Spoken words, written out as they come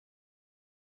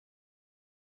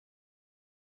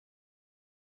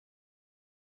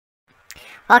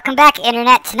Welcome back,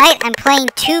 Internet. Tonight I'm playing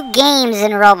two games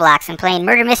in Roblox. I'm playing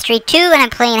Murder Mystery 2 and I'm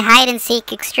playing Hide and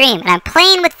Seek Extreme. And I'm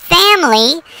playing with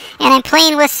family and I'm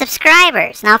playing with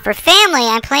subscribers. Now for family,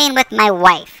 I'm playing with my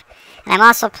wife. And I'm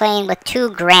also playing with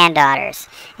two granddaughters.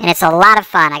 And it's a lot of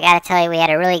fun. I gotta tell you, we had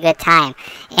a really good time.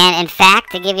 And in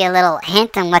fact, to give you a little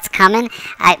hint on what's coming,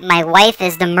 my wife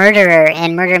is the murderer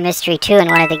in Murder Mystery 2 in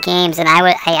one of the games. And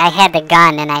I had the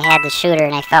gun and I had the shooter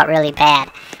and I felt really bad.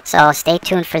 So stay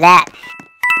tuned for that.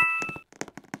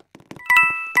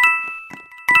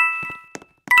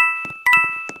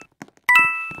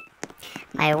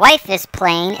 My wife is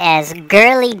playing as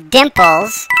Girly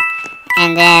Dimples,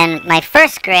 and then my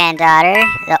first granddaughter,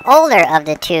 the older of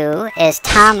the two, is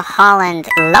Tom Holland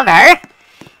Lover,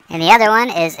 and the other one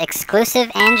is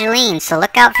Exclusive Angeline. So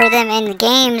look out for them in the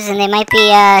games, and they might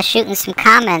be shooting some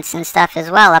comments and stuff as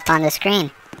well up on the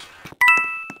screen.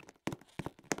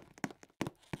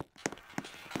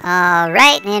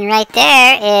 Alright, and right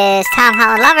there is Tom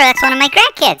Holland Lover. That's one of my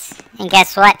grandkids. And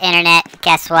guess what, Internet?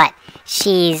 Guess what?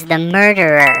 She's the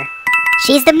murderer.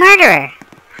 She's the murderer.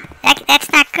 That's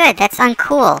not good. That's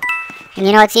uncool. And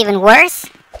you know what's even worse?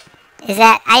 Is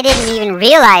that I didn't even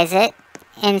realize it,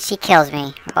 and she kills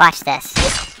me. Watch this.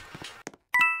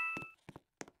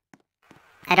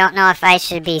 I don't know if I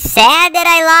should be sad that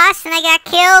I lost and I got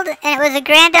killed and it was a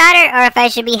granddaughter, or if I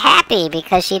should be happy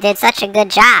because she did such a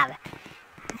good job.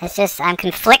 It's just, I'm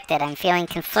conflicted. I'm feeling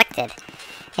conflicted.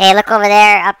 Hey, look over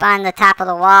there, up on the top of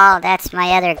the wall. That's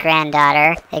my other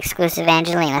granddaughter, Exclusive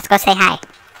Angeline. Let's go say hi.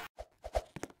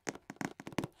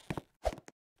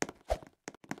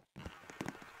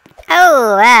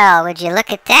 Oh, well, would you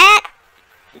look at that?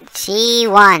 She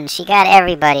won. She got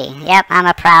everybody. Yep, I'm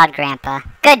a proud grandpa.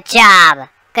 Good job.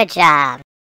 Good job.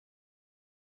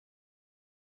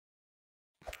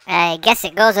 I guess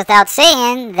it goes without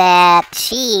saying that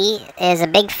she is a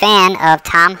big fan of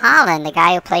Tom Holland, the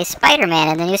guy who plays Spider-Man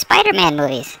in the new Spider-Man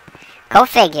movies. Go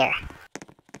figure.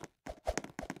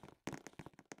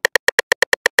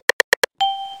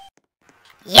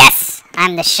 Yes!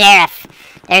 I'm the sheriff.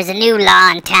 There's a new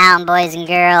law in town, boys and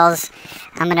girls.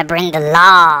 I'm gonna bring the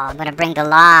law. I'm gonna bring the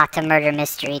law to Murder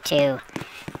Mystery 2.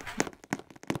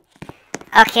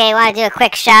 Okay, I want to do a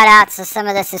quick shout out to some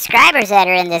of the subscribers that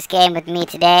are in this game with me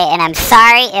today, and I'm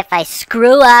sorry if I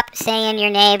screw up saying your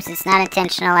names. It's not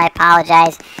intentional. I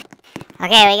apologize.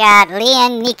 Okay, we got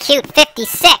Leon Necute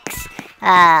 56,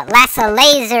 Lassa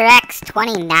Laser X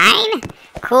 29,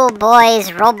 Cool Boys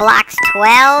Roblox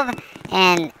 12,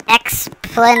 and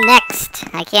Explanext.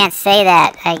 I can't say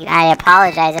that. I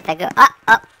apologize if I go.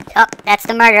 Oh, that's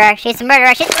the murderer. She's the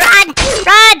murderer.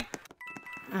 Run!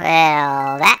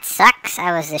 Well, that sucks.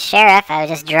 I was the sheriff. I was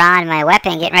just drawing my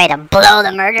weapon, getting ready to blow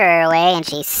the murderer away, and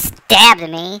she stabbed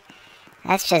me.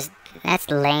 That's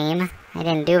lame. I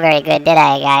didn't do very good, did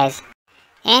I, guys?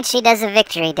 And she does a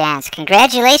victory dance.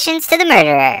 Congratulations to the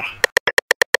murderer.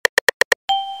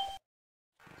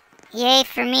 Yay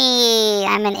for me.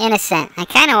 I'm an innocent. I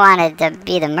kind of wanted to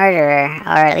be the murderer,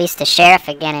 or at least the sheriff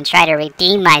again, and try to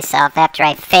redeem myself after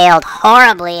I failed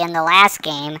horribly in the last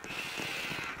game.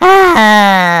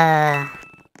 I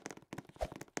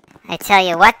tell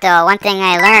you what though, one thing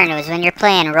I learned was when you're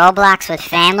playing Roblox with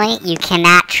family, you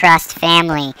cannot trust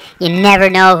family. You never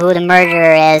know who the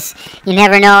murderer is. You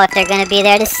never know if they're going to be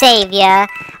there to save you,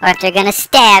 or if they're going to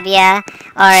stab you,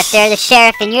 or if they're the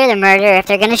sheriff and you're the murderer, if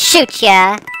they're going to shoot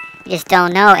you. You just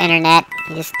don't know, Internet.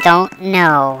 You just don't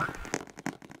know.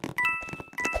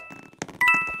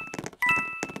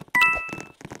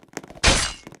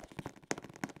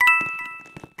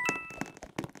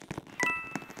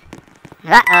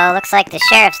 Uh-oh, looks like the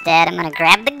sheriff's dead. I'm gonna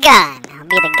grab the gun. I'll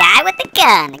be the guy with the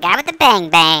gun, the guy with the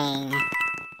bang-bang.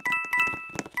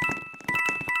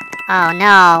 Oh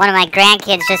no, one of my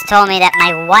grandkids just told me that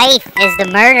my wife is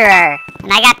the murderer.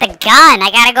 And I got the gun. I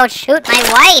gotta go shoot my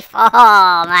wife.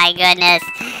 Oh my goodness.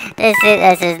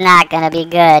 This is not gonna be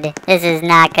good. This is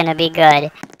not gonna be good.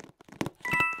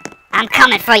 I'm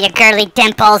coming for you, Girly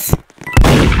Dimples.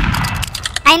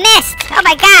 I missed! Oh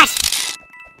my gosh!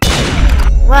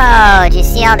 Whoa, did you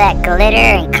see all that glitter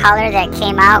and color that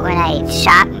came out when I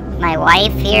shot my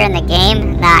wife here in the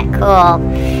game? Not cool.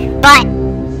 But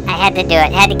I had to do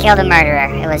it. I had to kill the murderer.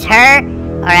 It was her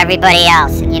or everybody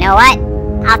else. And you know what?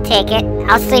 I'll take it.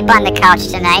 I'll sleep on the couch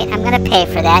tonight. I'm going to pay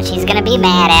for that. She's going to be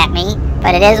mad at me.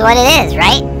 But it is what it is,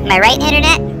 right? Am I right,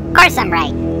 Internet? Of course I'm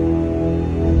right.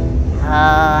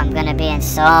 Oh, I'm going to be in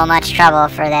so much trouble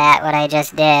for that, what I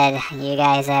just did. You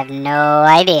guys have no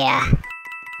idea.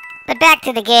 But back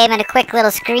to the game and a quick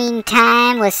little screen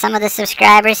time with some of the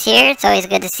subscribers here. It's always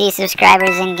good to see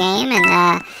subscribers in game,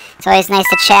 and it's always nice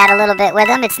to chat a little bit with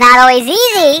them. It's not always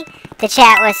easy to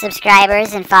chat with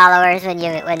subscribers and followers when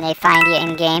they find you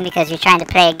in game because you're trying to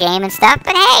play a game and stuff.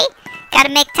 But hey,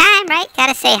 gotta make time, right?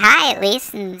 Gotta say hi at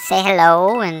least and say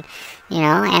hello and, you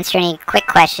know, answer any quick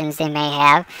questions they may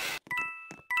have.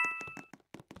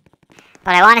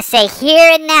 But I want to say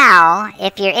here and now,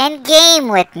 if you're in game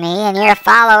with me and you're a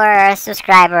follower or a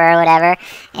subscriber or whatever, and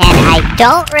I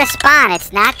don't respond,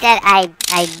 it's not that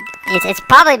it's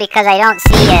probably because I don't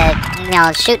see you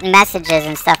know, shooting messages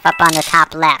and stuff up on the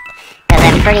top left. Because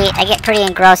I get pretty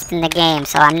engrossed in the game,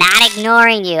 so I'm not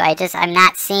ignoring you. I'm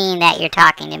not seeing that you're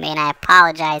talking to me, and I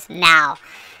apologize now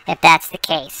if that's the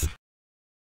case.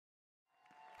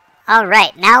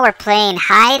 Alright, now we're playing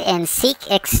Hide and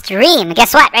Seek Extreme. And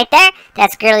guess what? Right there?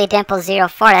 That's Girly Dimple 04.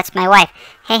 That's my wife.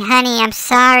 Hey, honey, I'm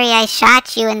sorry I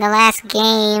shot you in the last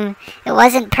game. It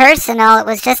wasn't personal. It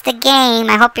was just a game.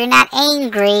 I hope you're not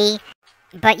angry.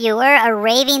 But you were a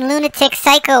raving lunatic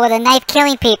psycho with a knife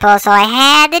killing people, so I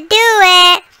had to do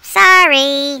it.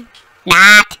 Sorry.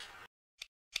 Not.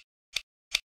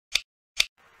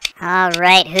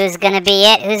 Alright, who's gonna be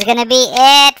it? Who's gonna be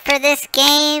it for this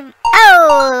game?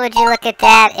 Oh, would you look at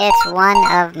that? It's one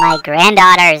of my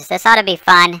granddaughters. This ought to be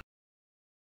fun.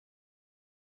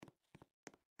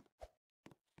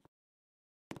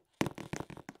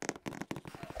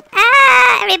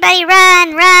 Ah, everybody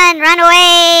run, run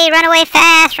away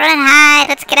fast, run and hide.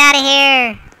 Let's get out of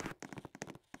here.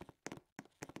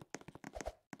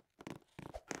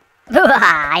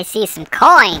 I see some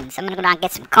coins. I'm gonna go down and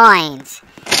get some coins.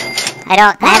 I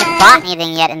haven't bought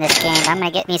anything yet in this game, but I'm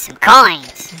gonna get me some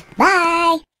coins.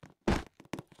 Bye!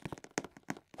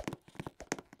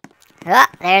 Oh,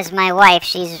 there's my wife.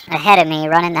 She's ahead of me,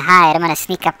 running to hide. I'm gonna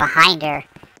sneak up behind her.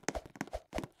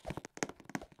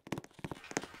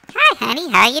 Hi, honey.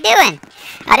 How you doing?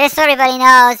 Just so everybody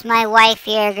knows, my wife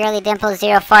here, Girly Dimple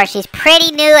 04, she's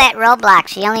pretty new at Roblox.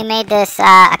 She only made this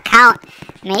account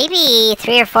maybe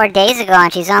 3 or 4 days ago,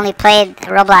 and she's only played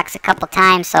Roblox a couple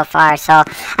times so far. So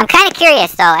I'm kind of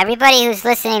curious, though. Everybody who's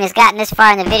listening has gotten this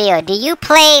far in the video. Do you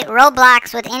play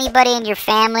Roblox with anybody in your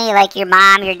family, like your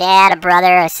mom, your dad, a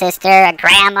brother, a sister, a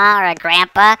grandma, or a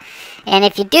grandpa? And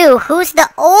if you do, who's the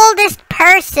oldest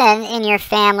person in your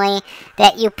family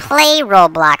that you play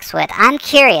Roblox with? I'm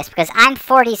curious, because I'm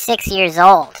 46 years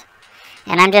old.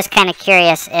 And I'm just kind of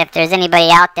curious if there's anybody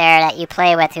out there that you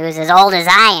play with who's as old as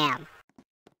I am.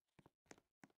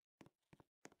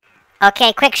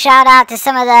 Okay, quick shout out to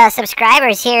some of the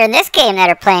subscribers here in this game that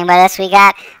are playing with us. We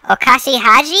got Okasi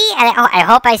Haji, I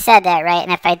hope I said that right,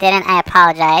 and if I didn't, I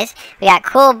apologize. We got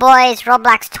Cool Boys,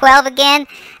 Roblox 12 again,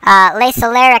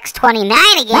 Lacelarix 29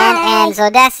 again, bye. And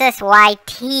Zodesis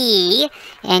YT,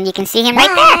 and you can see him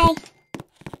right there.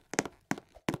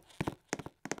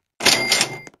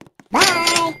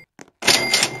 Bye!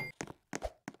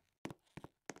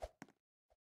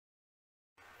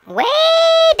 Way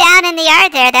down in the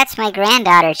yard there, that's my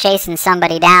granddaughter chasing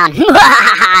somebody down.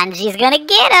 And she's gonna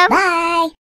get him. Bye!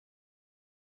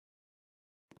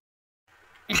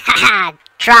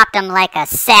 Dropped him like a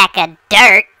sack of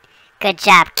dirt. Good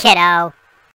job, kiddo.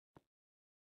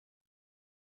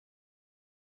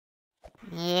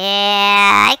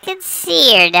 Yeah, I can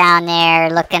see her down there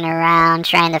looking around,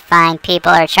 trying to find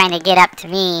people or trying to get up to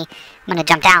me. I'm gonna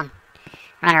jump down,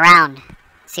 run around,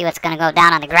 see what's gonna go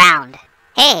down on the ground.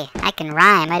 Hey, I can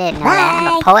rhyme. I didn't know that.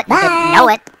 I'm a poet and didn't know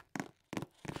it.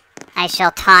 I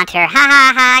shall taunt her. Ha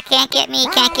ha ha, can't get me,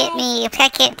 can't get me.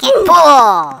 Can't pull.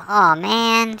 Oh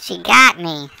man, she got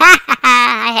me. Ha ha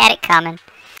ha, I had it coming.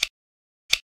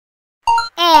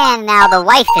 And now the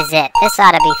wife is it. This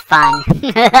ought to be fun.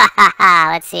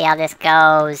 Let's see how this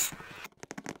goes.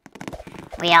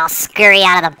 We all scurry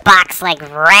out of the box like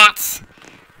rats.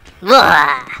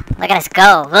 Ugh. Look at us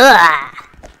go. Ugh.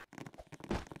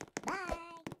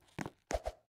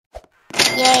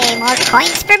 Yay, more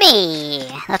coins for me.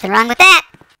 Nothing wrong with that.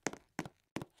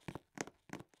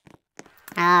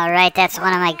 Alright, that's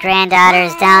one of my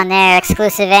granddaughters down there.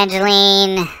 Exclusive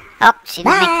Angeline. Oh, she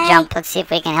didn't make the jump. Let's see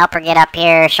if we can help her get up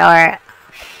here. Show her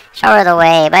the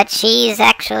way. But she's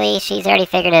already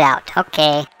figured it out.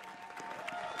 Okay.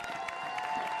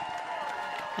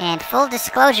 And full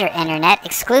disclosure, Internet,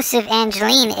 Exclusive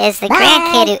Angeline is the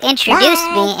grandkid who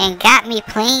introduced me and got me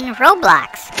playing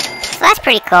Roblox. So that's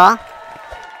pretty cool.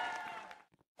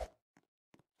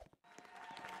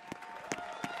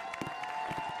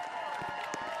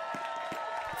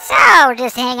 So, we're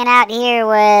just hanging out here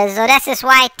with Zodesis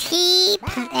YT,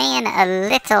 playing a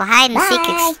little hide and seek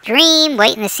extreme,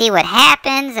 waiting to see what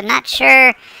happens. I'm not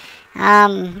sure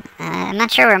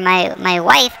where my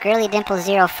wife, Girly Dimple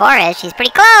 04 is. She's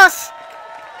pretty close.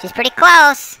 She's pretty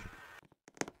close.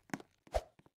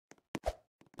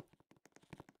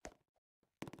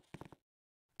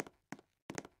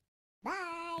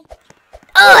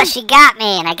 Oh, she got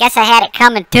me, and I guess I had it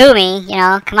coming to me, you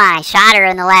know. Come on, I shot her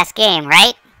in the last game,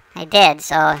 right? I did,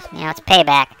 so, you know, it's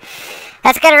payback.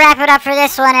 That's going to wrap it up for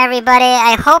this one, everybody.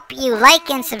 I hope you like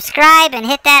and subscribe and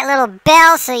hit that little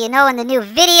bell so you know when the new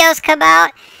videos come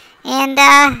out. And,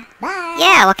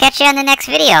 yeah, we'll catch you on the next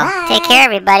video. Take care,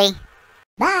 everybody.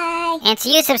 Bye. And to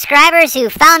you subscribers who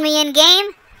found me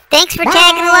in-game, thanks for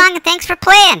tagging along and thanks for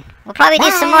playing. We'll probably do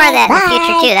some more of that in the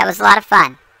future, too. That was a lot of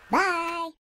fun. Bye.